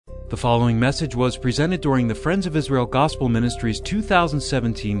The following message was presented during the Friends of Israel Gospel Ministries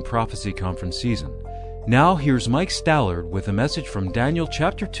 2017 Prophecy Conference season. Now here's Mike Stallard with a message from Daniel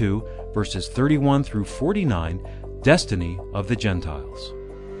chapter 2, verses 31 through 49, Destiny of the Gentiles.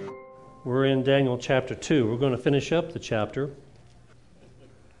 We're in Daniel chapter 2. We're going to finish up the chapter.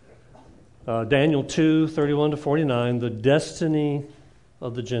 Daniel 2, 31 to 49, the destiny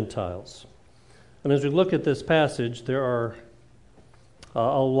of the Gentiles. And as we look at this passage, there are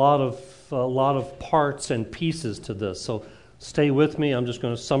a lot of parts and pieces to this. So stay with me. I'm just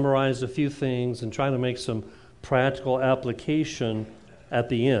going to summarize a few things and try to make some practical application at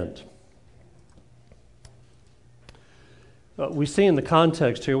the end. We see in the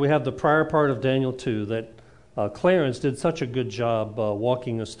context here, we have the prior part of Daniel 2 that Clarence did such a good job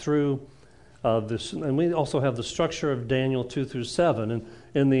walking us through this. And we also have the structure of Daniel 2 through 7. And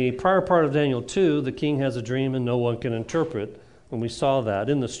in the prior part of Daniel 2, the king has a dream and no one can interpret. And we saw that.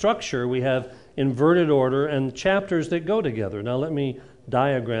 In the structure, we have inverted order and chapters that go together. Now let me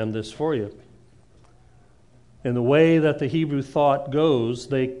diagram this for you. In the way that the Hebrew thought goes,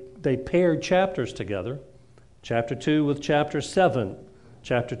 they paired chapters together. Chapter 2 with chapter 7.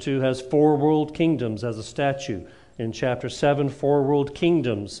 Chapter 2 has 4 world kingdoms as a statue. In chapter 7, 4 world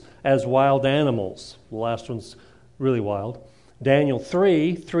kingdoms as wild animals. The last one's really wild. Daniel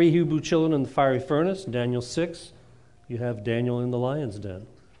 3, 3 Hebrew children in the fiery furnace. Daniel 6, you have Daniel in the lion's den.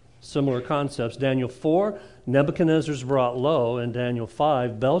 Similar concepts. Daniel 4, Nebuchadnezzar's brought low. And Daniel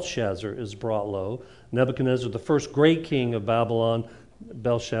 5, Belshazzar is brought low. Nebuchadnezzar, the first great king of Babylon.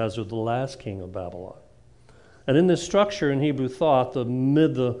 Belshazzar, the last king of Babylon. And in this structure in Hebrew thought, the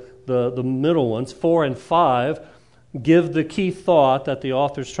middle ones, 4 and 5, give the key thought that the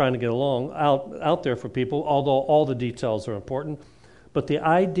author's trying to get out there for people, although all the details are important. But the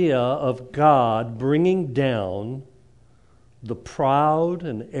idea of God bringing down the proud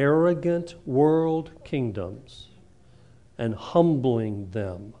and arrogant world kingdoms and humbling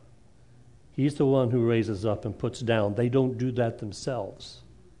them. He's the one who raises up and puts down. They don't do that themselves.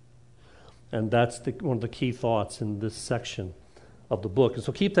 And that's one of the key thoughts in this section of the book. And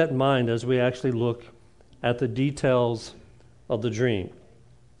so keep that in mind as we actually look at the details of the dream.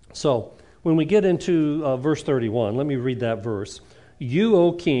 So when we get into verse 31, let me read that verse. You,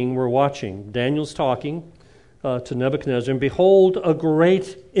 O king, were watching. Daniel's talking to Nebuchadnezzar, and behold, a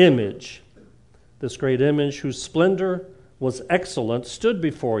great image. This great image, whose splendor was excellent, stood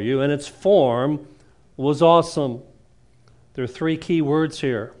before you, and its form was awesome. There are 3 key words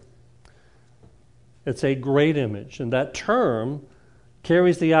here. It's a great image, and that term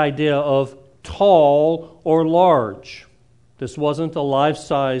carries the idea of tall or large. This wasn't a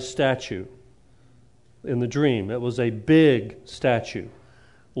life-size statue in the dream. It was a big statue,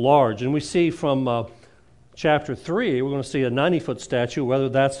 large. And we see from chapter 3, we're going to see a 90-foot statue. Whether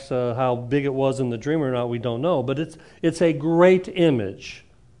that's how big it was in the dream or not, we don't know. But it's a great image,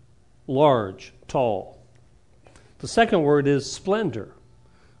 large, tall. The second word is splendor.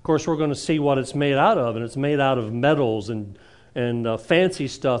 Of course, we're going to see what it's made out of, and it's made out of metals and fancy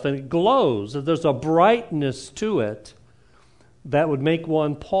stuff, and it glows. There's a brightness to it that would make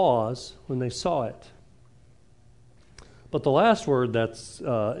one pause when they saw it. But the last word that's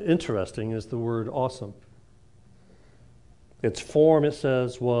interesting is the word awesome. Its form, it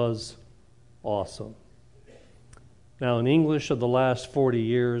says, was awesome. Now, in English of the last 40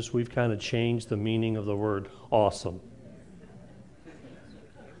 years, we've kind of changed the meaning of the word awesome.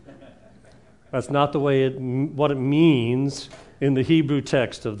 That's not the way what it means in the Hebrew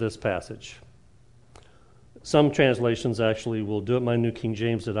text of this passage. Some translations actually will do it. My New King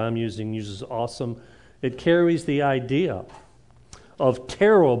James that I'm using uses awesome. It carries the idea of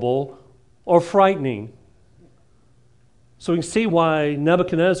terrible or frightening. So we can see why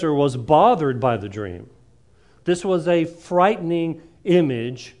Nebuchadnezzar was bothered by the dream. This was a frightening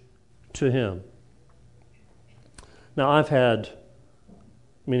image to him. Now, I've had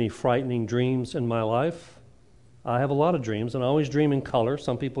many frightening dreams in my life. I have a lot of dreams, and I always dream in color.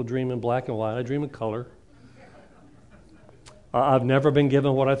 Some people dream in black and white. I dream in color. I've never been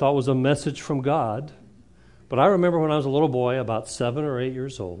given what I thought was a message from God. But I remember when I was a little boy, about 7 or 8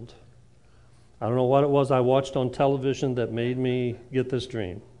 years old. I don't know what it was I watched on television that made me get this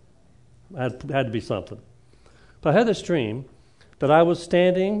dream. It had to be something. But I had this dream that I was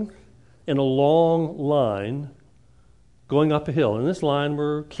standing in a long line going up a hill. In this line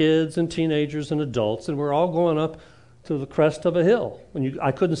were kids and teenagers and adults, and we're all going up to the crest of a hill.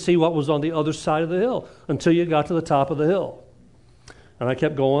 I couldn't see what was on the other side of the hill until you got to the top of the hill. And I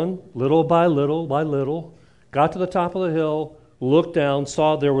kept going, little by little by little, got to the top of the hill, looked down,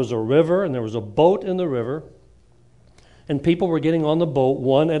 saw there was a river, and there was a boat in the river. and people were getting on the boat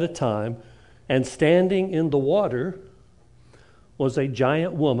one at a time, and standing in the water was a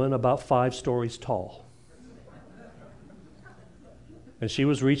giant woman about 5 stories tall. And she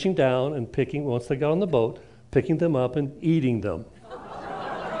was reaching down and picking, once they got on the boat, picking them up and eating them.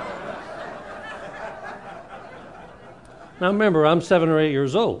 Now remember, I'm 7 or 8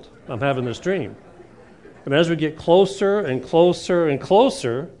 years old. I'm having this dream. And as we get closer and closer and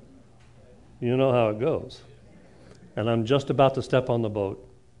closer, you know how it goes. And I'm just about to step on the boat,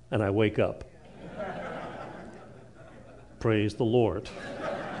 and I wake up. Praise the Lord.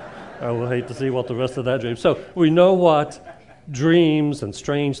 I will hate to see what the rest of that dream. So we know what dreams and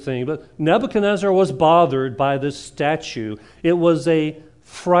strange things, but Nebuchadnezzar was bothered by this statue. It was a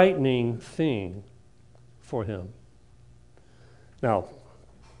frightening thing for him. Now,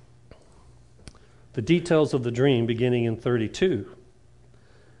 the details of the dream beginning in 32.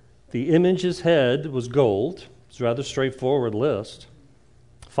 The image's head was gold. It's a rather straightforward list.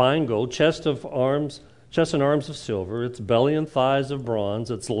 Fine gold, chest and arms of silver, its belly and thighs of bronze,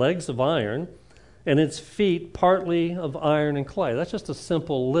 its legs of iron, and its feet partly of iron and clay. That's just a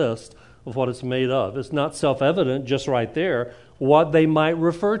simple list of what it's made of. It's not self-evident just right there what they might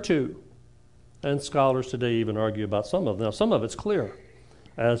refer to. And scholars today even argue about some of them. Now, some of it's clear,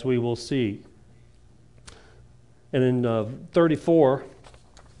 as we will see. And in 34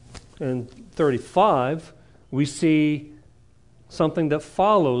 and 35, we see something that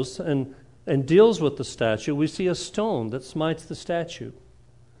follows and deals with the statue. We see a stone that smites the statue.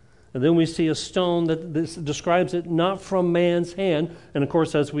 And then we see a stone that describes it not from man's hand. And of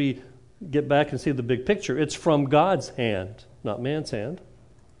course, as we get back and see the big picture, it's from God's hand, not man's hand.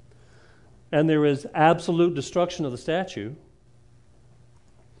 And there is absolute destruction of the statue.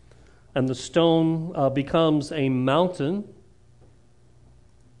 And the stone becomes a mountain,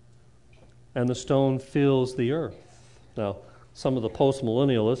 and the stone fills the earth. Now, some of the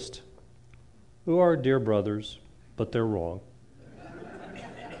post-millennialists, who are dear brothers, but they're wrong,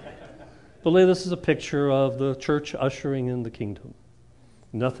 believe this is a picture of the church ushering in the kingdom.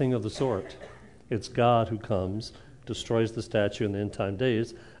 Nothing of the sort. It's God who comes, destroys the statue in the end time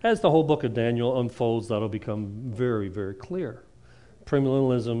days. As the whole book of Daniel unfolds, that'll become very, very clear.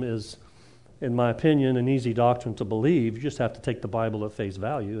 Premillennialism is, in my opinion, an easy doctrine to believe. You just have to take the Bible at face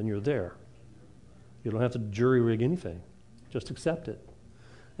value, and you're there. You don't have to jury-rig anything. Just accept it,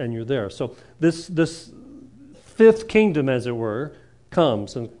 and you're there. So this fifth kingdom, as it were,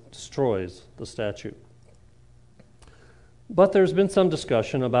 comes and destroys the statue. But there's been some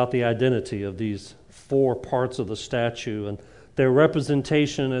discussion about the identity of these 4 parts of the statue and their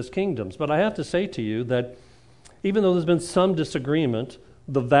representation as kingdoms. But I have to say to you that even though there's been some disagreement,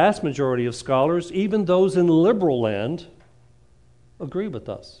 the vast majority of scholars, even those in liberal land, agree with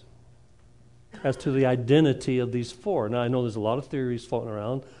us as to the identity of these 4. Now, I know there's a lot of theories floating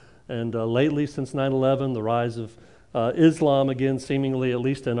around, and lately, since 9/11, the rise of Islam, again, seemingly, at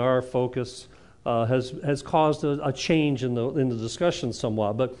least in our focus, has caused a change in the discussion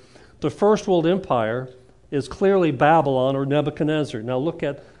somewhat. But the first world empire is clearly Babylon or Nebuchadnezzar. Now look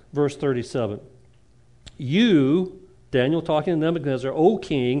at verse 37. You, Daniel talking to Nebuchadnezzar, O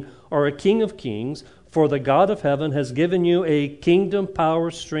king, are a king of kings, for the God of heaven has given you a kingdom, power,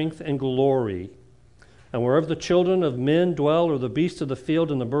 strength, and glory. And wherever the children of men dwell, or the beasts of the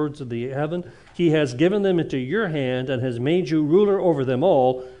field and the birds of the heaven, he has given them into your hand and has made you ruler over them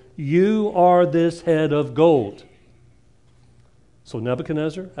all. You are this head of gold. So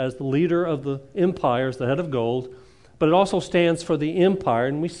Nebuchadnezzar, as the leader of the empire, is the head of gold, but it also stands for the empire,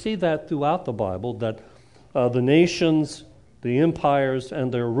 and we see that throughout the Bible, that the nations, the empires,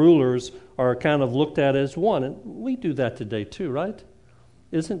 and their rulers are kind of looked at as one. And we do that today too, right?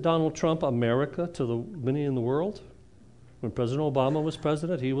 Isn't Donald Trump America to the many in the world? When President Obama was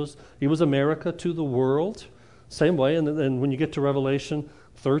president, he was America to the world. Same way, and when you get to Revelation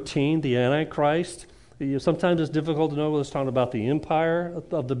 13, the Antichrist, sometimes it's difficult to know whether it's talking about the empire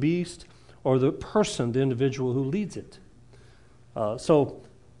of the beast or the person, the individual who leads it. So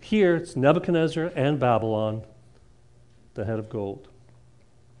here it's Nebuchadnezzar and Babylon, the head of gold.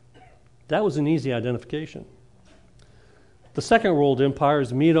 That was an easy identification. The second world empire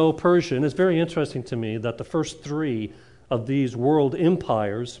is Medo-Persia, and it's very interesting to me that the first 3 of these world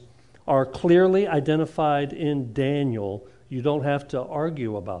empires are clearly identified in Daniel. You don't have to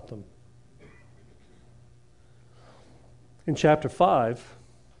argue about them. In chapter 5,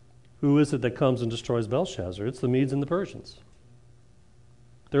 who is it that comes and destroys Belshazzar? It's the Medes and the Persians.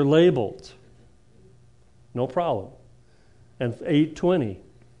 They're labeled. No problem. And 8:20,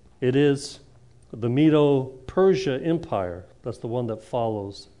 it is the Medo-Persia Empire. That's the one that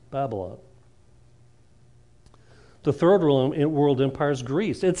follows Babylon. The third world empire is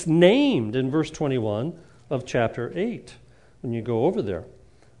Greece. It's named in verse 21 of chapter 8 when you go over there.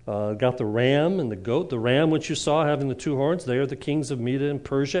 Got the ram and the goat. The ram, which you saw having the two horns, they are the kings of Media and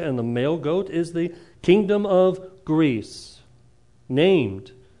Persia, and the male goat is the kingdom of Greece,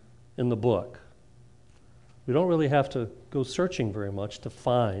 named in the book. We don't really have to go searching very much to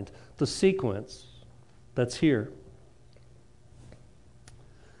find the sequence that's here.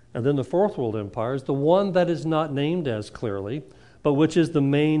 And then the fourth world empire is the one that is not named as clearly, but which is the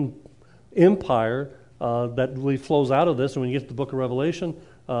main empire that really flows out of this. And when you get to the book of Revelation,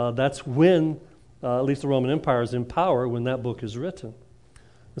 that's when, at least the Roman Empire is in power when that book is written.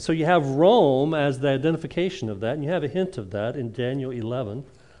 And so you have Rome as the identification of that, and you have a hint of that in Daniel 11.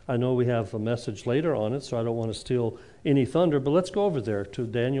 I know we have a message later on it, so I don't want to steal any thunder, but let's go over there to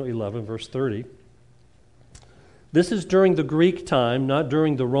Daniel 11, verse 30. This is during the Greek time, not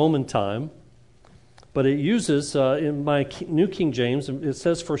during the Roman time, but it uses, in my New King James, it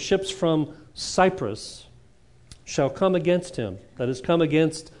says, for ships from Cyprus shall come against him. That is, come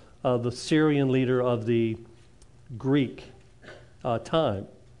against the Syrian leader of the Greek time.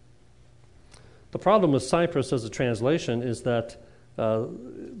 The problem with Cyprus as a translation is that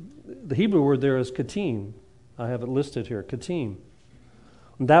the Hebrew word there is katim. I have it listed here, katim.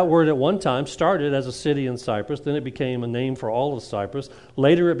 That word at one time started as a city in Cyprus, then it became a name for all of Cyprus.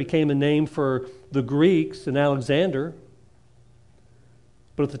 Later it became a name for the Greeks and Alexander.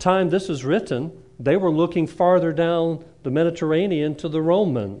 But at the time this was written, they were looking farther down the Mediterranean to the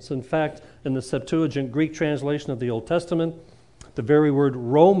Romans. In fact, in the Septuagint Greek translation of the Old Testament, the very word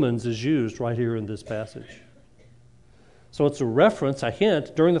Romans is used right here in this passage. So it's a reference, a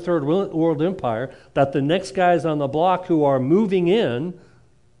hint, during the Third World Empire, that the next guys on the block who are moving in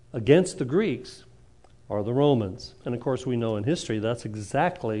against the Greeks are the Romans. And of course we know in history that's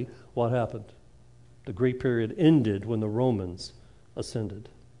exactly what happened. The Greek period ended when the Romans ascended.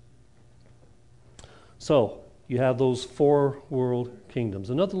 So you have those four world kingdoms.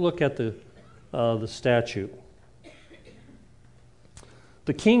 Another look at the statue.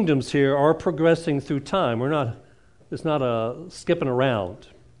 The kingdoms here are progressing through time. It's not a skipping around.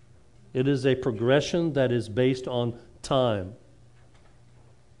 It is a progression that is based on time.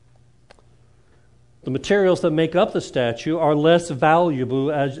 The materials that make up the statue are less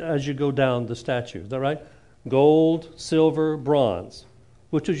valuable as you go down the statue. Is that right? Gold, silver, bronze.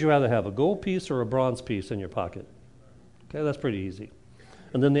 Which would you rather have, a gold piece or a bronze piece in your pocket? Okay, that's pretty easy.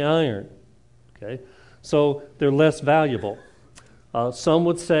 And then the iron. Okay, so they're less valuable. Some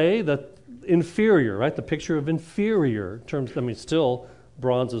would say that inferior, right? The picture of inferior terms. Still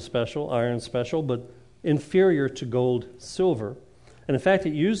bronze is special, iron is special, but inferior to gold, silver. And in fact,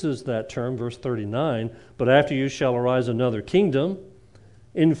 it uses that term, verse 39, but after you shall arise another kingdom,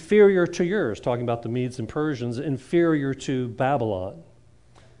 inferior to yours, talking about the Medes and Persians, inferior to Babylon.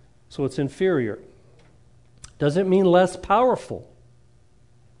 So it's inferior. Does it mean less powerful?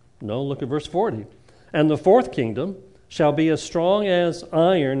 No, look at verse 40. And the fourth kingdom shall be as strong as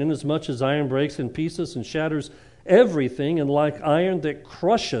iron, inasmuch as iron breaks in pieces and shatters everything, and like iron that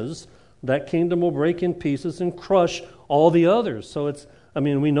crushes, that kingdom will break in pieces and crush all the others. So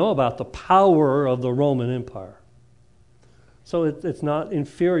we know about the power of the Roman Empire. So it's not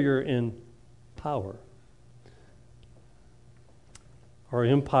inferior in power. Are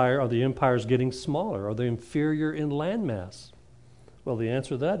the empires getting smaller? Are they inferior in landmass? Well, the answer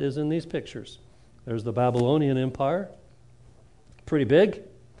to that is in these pictures. There's the Babylonian Empire, pretty big.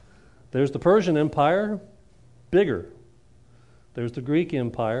 There's the Persian Empire, bigger. There's the Greek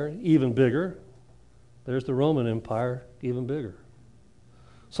Empire, even bigger. There's the Roman Empire, even bigger.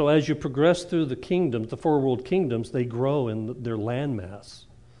 So as you progress through the kingdoms, the four world kingdoms, they grow in their landmass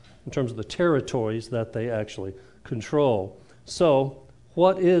in terms of the territories that they actually control. So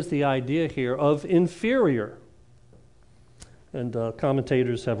what is the idea here of inferior? And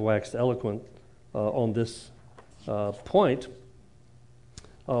commentators have waxed eloquent on this point.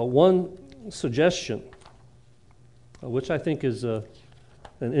 One suggestion, which I think is an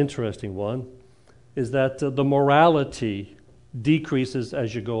interesting one, is that the morality decreases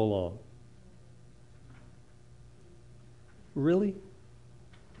as you go along. Really?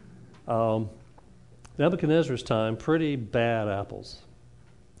 Nebuchadnezzar's time, pretty bad apples.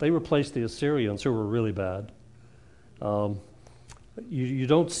 They replaced the Assyrians, who were really bad. You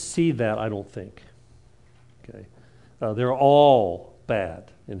don't see that, I don't think. Okay, they're all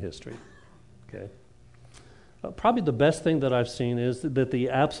bad in history. Okay. Probably the best thing that I've seen is that the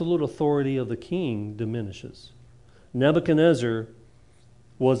absolute authority of the king diminishes. Nebuchadnezzar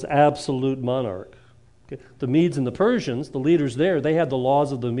was absolute monarch. Okay. The Medes and the Persians, the leaders there, they had the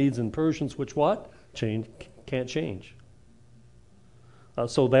laws of the Medes and Persians, which what? Came Can't change.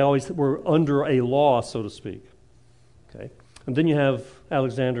 So they always were under a law, so to speak. Okay, and then you have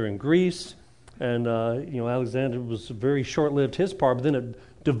Alexander in Greece, and Alexander was very short-lived his part, but then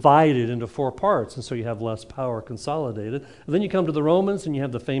it divided into 4 parts, and so you have less power consolidated. And then you come to the Romans, and you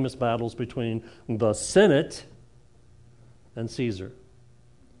have the famous battles between the Senate and Caesar.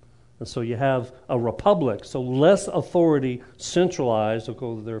 And so you have a republic, so less authority centralized.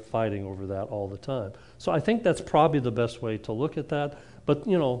 They're fighting over that all the time. So I think that's probably the best way to look at that. But,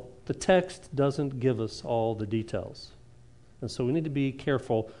 the text doesn't give us all the details. And so we need to be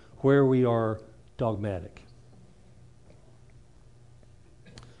careful where we are dogmatic.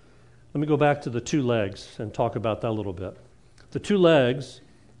 Let me go back to the 2 legs and talk about that a little bit. The 2 legs,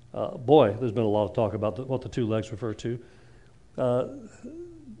 there's been a lot of talk about what the 2 legs refer to.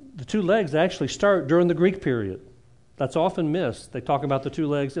 The 2 legs actually start during the Greek period. That's often missed. They talk about the 2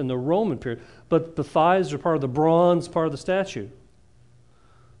 legs in the Roman period. But the thighs are part of the bronze part of the statue.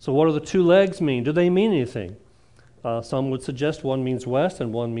 So what do the 2 legs mean? Do they mean anything? Some would suggest one means west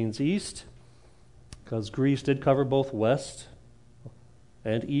and one means east, because Greece did cover both west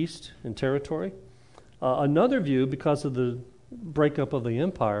and east in territory. Another view, because of the breakup of the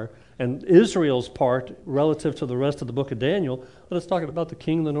empire and Israel's part relative to the rest of the book of Daniel, but it's talking about the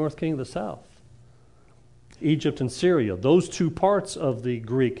king of the north, king of the south. Egypt and Syria, those 2 parts of the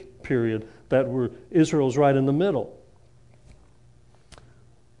Greek period that were Israel's right in the middle.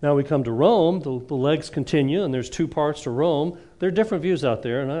 Now we come to Rome, the legs continue, and there's 2 parts to Rome. There are different views out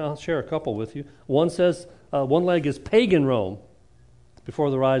there, and I'll share a couple with you. One says one leg is pagan Rome, before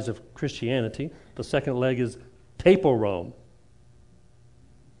the rise of Christianity. The second leg is papal Rome,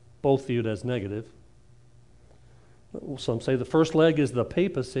 both viewed as negative. Some say the first leg is the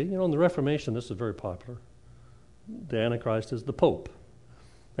papacy. In the Reformation, this is very popular. The Antichrist is the Pope.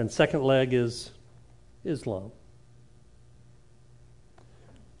 And second leg is Islam.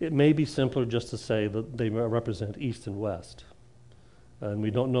 It may be simpler just to say that they represent East and West. And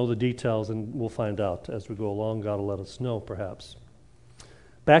we don't know the details, and we'll find out as we go along. God will let us know, perhaps.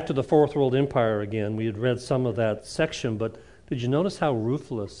 Back to the Fourth World Empire again. We had read some of that section, but did you notice how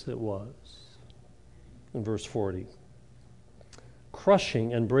ruthless it was in verse 40?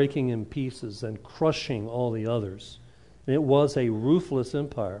 Crushing and breaking in pieces and crushing all the others. It was a ruthless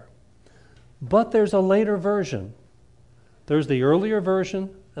empire. But there's a later version. There's the earlier version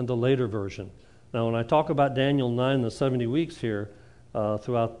and the later version. Now, when I talk about Daniel 9 and the 70 weeks here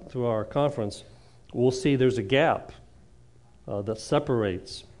through our conference, we'll see there's a gap that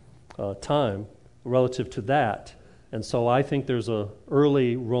separates time relative to that. And so I think there's an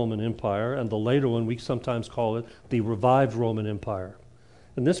early Roman Empire, and the later one, we sometimes call it the revived Roman Empire.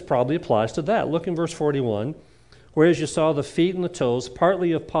 And this probably applies to that. Look in verse 41. Whereas you saw the feet and the toes,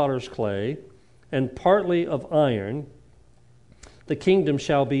 partly of potter's clay and partly of iron, the kingdom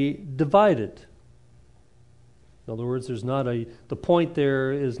shall be divided. In other words, the point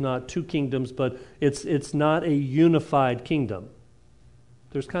there is not 2 kingdoms, but it's not a unified kingdom.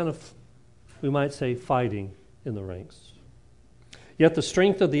 There's kind of, we might say, fighting in the ranks. Yet the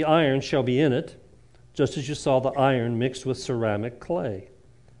strength of the iron shall be in it, just as you saw the iron mixed with ceramic clay.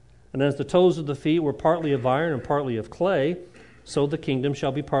 And as the toes of the feet were partly of iron and partly of clay, so the kingdom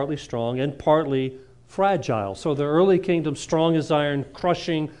shall be partly strong and partly fragile. So the early kingdom, strong as iron,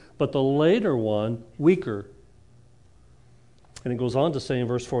 crushing, but the later one, weaker. And it goes on to say in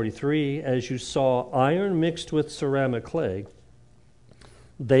verse 43, as you saw iron mixed with ceramic clay,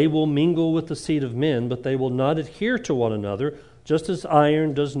 they will mingle with the seed of men, but they will not adhere to one another, just as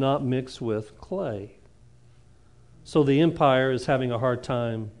iron does not mix with clay. So the empire is having a hard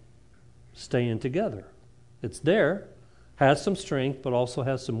time staying together. It's there, has some strength, but also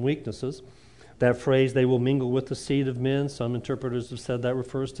has some weaknesses. That phrase, they will mingle with the seed of men, some interpreters have said that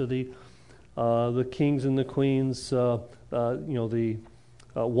refers to the kings and the queens,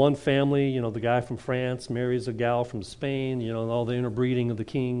 one family, the guy from France marries a gal from Spain, and all the interbreeding of the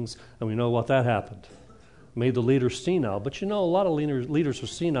kings, and we know what that happened. Made the leaders senile. But a lot of leaders are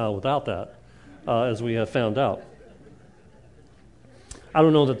senile without that, as we have found out. I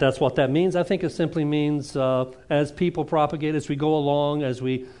don't know that that's what that means. I think it simply means as people propagate, as we go along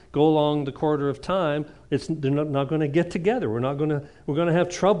the corridor of time, they're not going to get together. We're going to have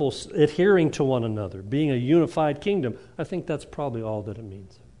trouble adhering to one another, being a unified kingdom. I think that's probably all that it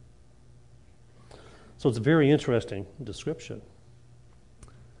means. So it's a very interesting description.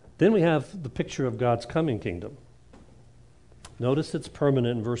 Then we have the picture of God's coming kingdom. Notice it's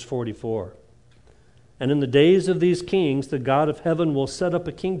permanent in verse 44. And in the days of these kings, the God of heaven will set up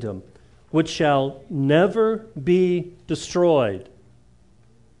a kingdom which shall never be destroyed.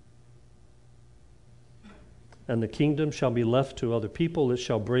 and the kingdom shall be left to other people. It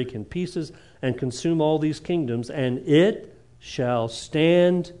shall break in pieces and consume all these kingdoms, and it shall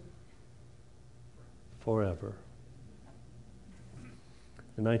stand forever.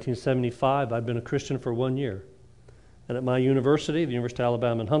 In 1975, I'd been a Christian for 1 year. And at my university, the University of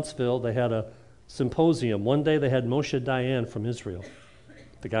Alabama in Huntsville, they had a symposium. One day they had Moshe Dayan from Israel.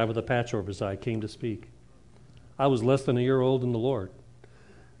 The guy with the patch over his eye came to speak. I was less than a year old in the Lord.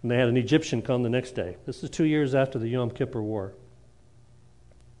 And they had an Egyptian come the next day. This is 2 years after the Yom Kippur War.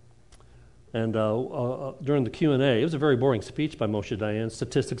 And during the Q&A, it was a very boring speech by Moshe Dayan,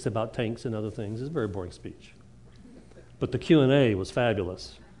 statistics about tanks and other things. It was a very boring speech. But the Q&A was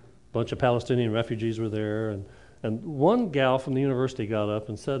fabulous. A bunch of Palestinian refugees were there, and one gal from the university got up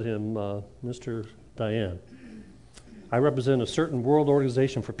and said to him, Mr. Dayan, I represent a certain world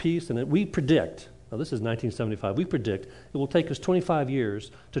organization for peace, and we predict, now this is 1975, we predict it will take us 25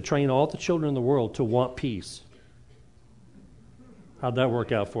 years to train all the children in the world to want peace. How'd that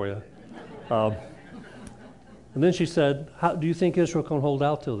work out for you? And then she said, how do you think Israel can hold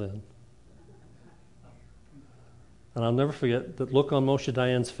out till then? And I'll never forget the look on Moshe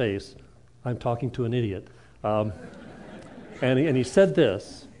Dayan's face. I'm talking to an idiot. And he said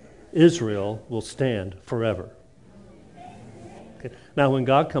this, Israel will stand forever. Okay. Now, when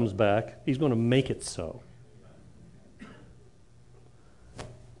God comes back, he's going to make it so.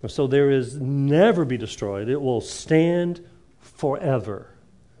 So there is never be destroyed. It will stand forever.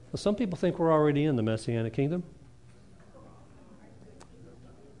 Now, some people think we're already in the Messianic kingdom.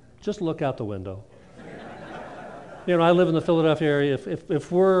 Just look out the window. You know, I live in the Philadelphia area.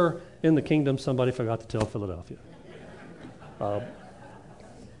 If we're in the kingdom, somebody forgot to tell Philadelphia.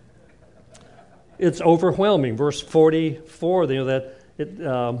 It's overwhelming. Verse 44, you know, that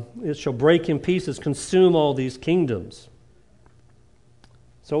it shall break in pieces, consume all these kingdoms.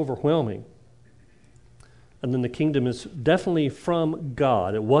 It's overwhelming. And then the kingdom is definitely from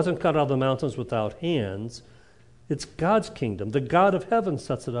God. It wasn't cut out of the mountains without hands. It's God's kingdom. The God of heaven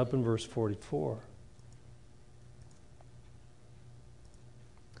sets it up in verse 44.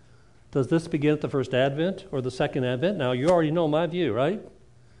 Does this begin at the first advent or the second advent? Now, you already know my view, right?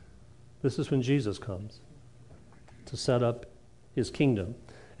 This is when Jesus comes to set up his kingdom.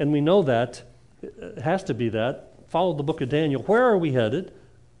 And we know that, it has to be that. Follow the book of Daniel. Where are we headed?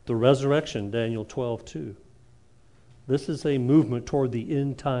 The resurrection, Daniel 12:2. This is a movement toward the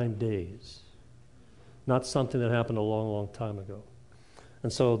end time days, not something that happened a long, long time ago.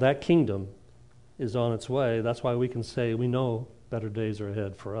 And so that kingdom is on its way. That's why we can say we know better days are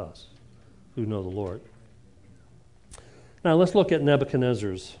ahead for us who know the Lord. Now let's look at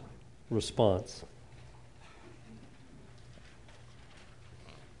Nebuchadnezzar's response.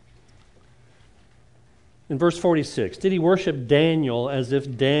 In verse 46, did he worship Daniel as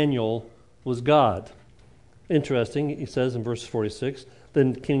if Daniel was God? Interesting, he says in verse 46,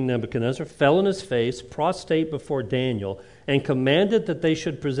 then King Nebuchadnezzar fell on his face, prostrate before Daniel, and commanded that they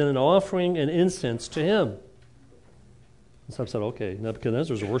should present an offering and incense to him. And some said, okay,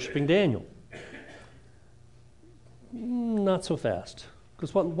 Nebuchadnezzar is worshiping Daniel. Not so fast.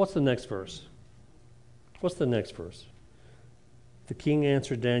 Because what's the next verse? What's the next verse? The king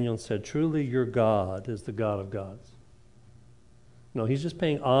answered Daniel and said, truly your God is the God of gods. No, he's just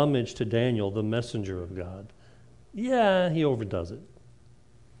paying homage to Daniel, the messenger of God. Yeah, he overdoes it.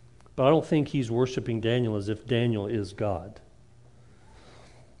 But I don't think he's worshiping Daniel as if Daniel is God.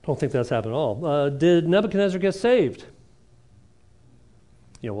 I don't think that's happened at all. Did Nebuchadnezzar get saved?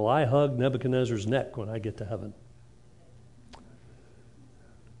 Will I hug Nebuchadnezzar's neck when I get to heaven?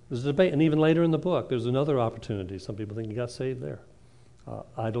 There's a debate, and even later in the book, there's another opportunity. Some people think he got saved there.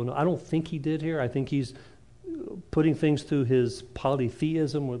 I don't know. I don't think he did here. I think he's putting things through his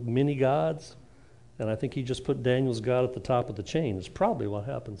polytheism with many gods, and I think he just put Daniel's God at the top of the chain. It's probably what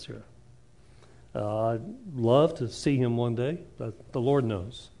happens here. I'd love to see him one day, but the Lord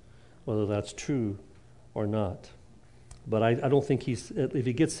knows whether that's true or not. But I don't think if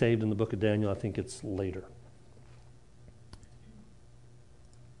he gets saved in the book of Daniel, I think it's later.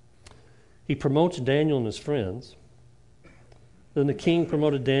 He promotes Daniel and his friends. Then the king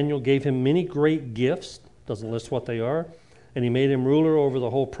promoted Daniel, gave him many great gifts, doesn't list what they are, and he made him ruler over the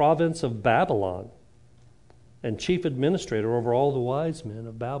whole province of Babylon and chief administrator over all the wise men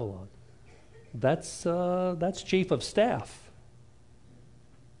of Babylon. That's chief of staff.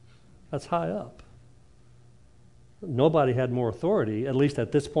 That's high up. Nobody had more authority, at least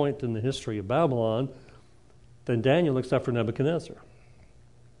at this point in the history of Babylon, than Daniel except for Nebuchadnezzar.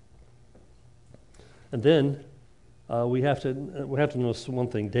 And then we have to know one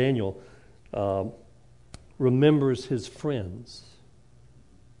thing. Daniel remembers his friends.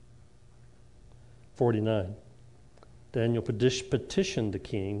 49. Daniel petitioned the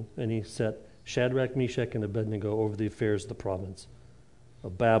king, and he set Shadrach, Meshach, and Abednego over the affairs of the province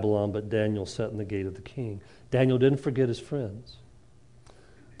of Babylon, but Daniel sat in the gate of the king. Daniel didn't forget his friends.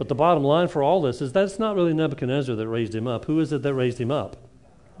 But the bottom line for all this is that it's not really Nebuchadnezzar that raised him up. Who is it that raised him up?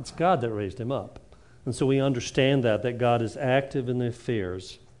 It's God that raised him up. And so we understand that God is active in the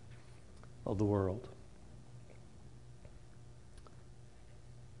affairs of the world.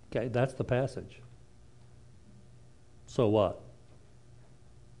 Okay, that's the passage. So what?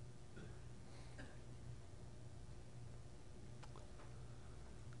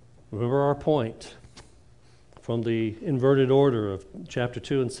 Remember our point from the inverted order of chapter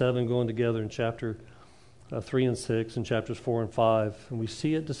 2 and 7 going together in chapter 3 and 6 and chapters 4 and 5. And we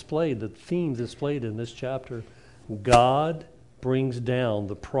see it displayed, the themes displayed in this chapter. God brings down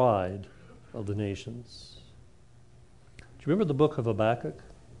the pride of the nations. Do you remember the book of Habakkuk?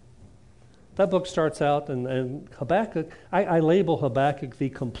 That book starts out, and Habakkuk, I label Habakkuk the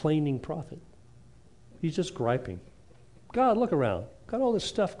complaining prophet. He's just griping. God, look around. Got all this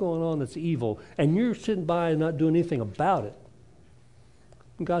stuff going on that's evil, and you're sitting by and not doing anything about it.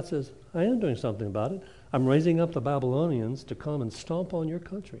 And God says, I am doing something about it. I'm raising up the Babylonians to come and stomp on your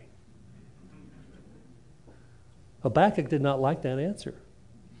country. Habakkuk did not like that answer.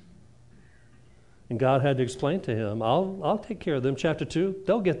 And God had to explain to him, I'll take care of them. Chapter 2,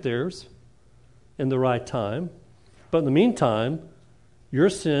 they'll get theirs in the right time. But in the meantime, your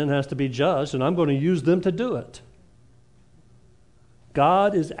sin has to be judged, and I'm going to use them to do it.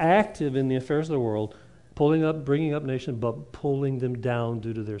 God is active in the affairs of the world, bringing up nations, but pulling them down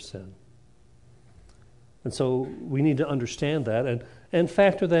due to their sin. And so we need to understand that and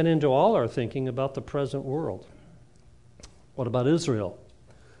factor that into all our thinking about the present world. What about Israel?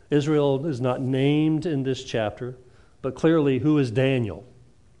 Israel is not named in this chapter, but clearly, who is Daniel?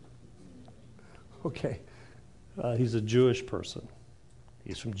 Okay, he's a Jewish person.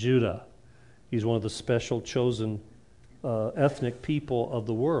 He's from Judah. He's one of the special chosen ethnic people of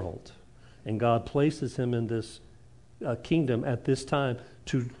the world. And God places him in this kingdom at this time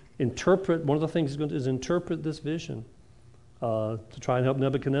to interpret. One of the things he's going to do is interpret this vision to try and help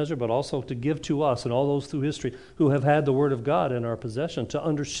Nebuchadnezzar, but also to give to us and all those through history who have had the Word of God in our possession to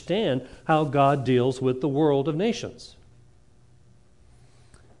understand how God deals with the world of nations.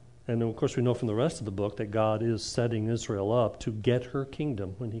 And of course we know from the rest of the book that God is setting Israel up to get her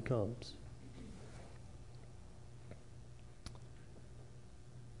kingdom when he comes.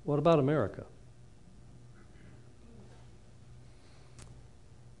 What about America?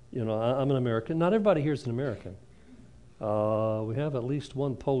 You know, I'm an American. Not everybody here is an American. We have at least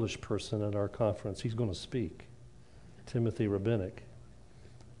one Polish person at our conference. He's going to speak, Timothy Rabinik.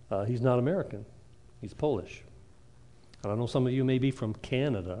 He's not American. He's Polish. And I know some of you may be from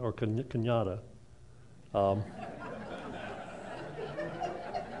Canada or Canada.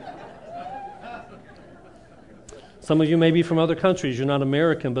 Some of you may be from other countries. You're not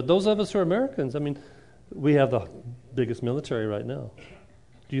American. But those of us who are Americans, I mean, we have the biggest military right now.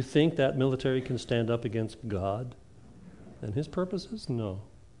 Do you think that military can stand up against God and his purposes? No.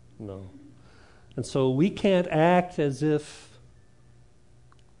 And so we can't act as if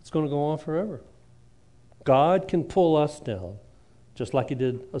it's going to go on forever. God can pull us down, just like he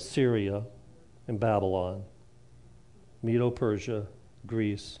did Assyria and Babylon, Medo-Persia,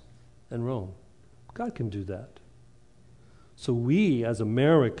 Greece, and Rome. God can do that. So we, as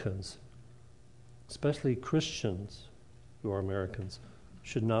Americans, especially Christians who are Americans,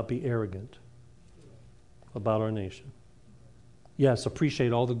 should not be arrogant about our nation. Yes,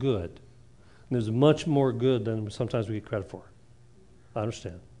 appreciate all the good. And there's much more good than sometimes we get credit for. I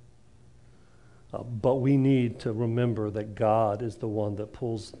understand. But we need to remember that God is the one that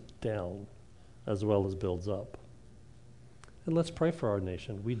pulls down as well as builds up. And let's pray for our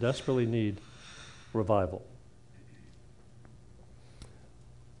nation. We desperately need revival.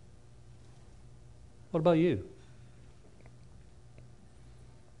 What about you?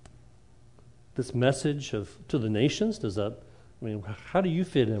 This message to the nations, how do you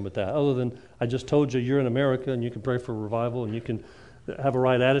fit in with that? Other than I just told you you're in America and you can pray for revival and you can have a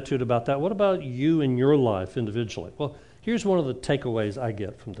right attitude about that. What about you in your life individually? Well, here's one of the takeaways I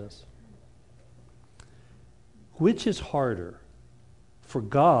get from this. Which is harder, for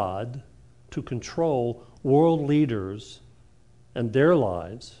God to control world leaders and their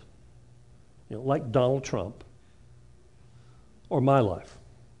lives, like Donald Trump, or my life?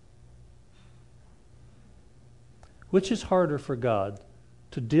 Which is harder for God,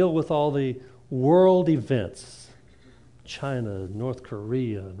 to deal with all the world events, China, North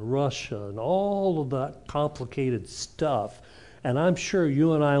Korea, and Russia, and all of that complicated stuff, And I'm sure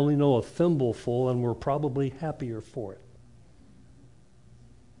you and I only know a thimbleful, and we're probably happier for it.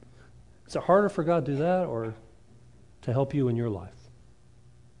 Is it harder for God to do that or to help you in your life?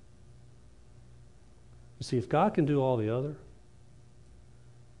 You see, if God can do all the other,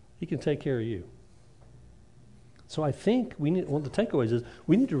 He can take care of you. So I think one of the takeaways is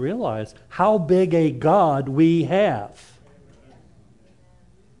we need to realize how big a God we have.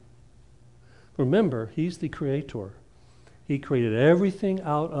 Remember, He's the creator. He created everything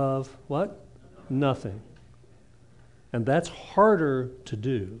out of what? Nothing. And that's harder to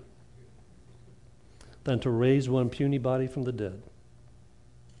do than to raise one puny body from the dead.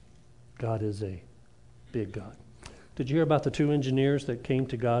 God is a big God. Did you hear about the two engineers that came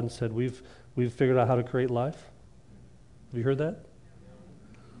to God and said, we've figured out how to create life? Have you heard that?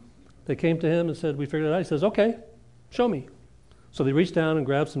 They came to him and said, we figured it out. He says, okay, show me. So they reached down and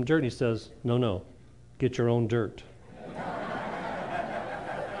grabbed some dirt, and he says, no, get your own dirt.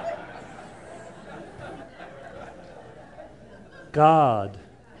 God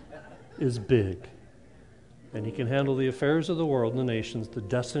is big, and He can handle the affairs of the world and the nations. The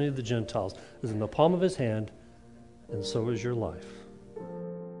destiny of the Gentiles is in the palm of His hand, and so is your life.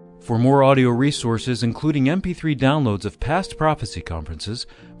 For more audio resources, including MP3 downloads of past prophecy conferences,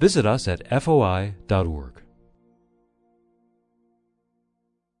 visit us at foi.org.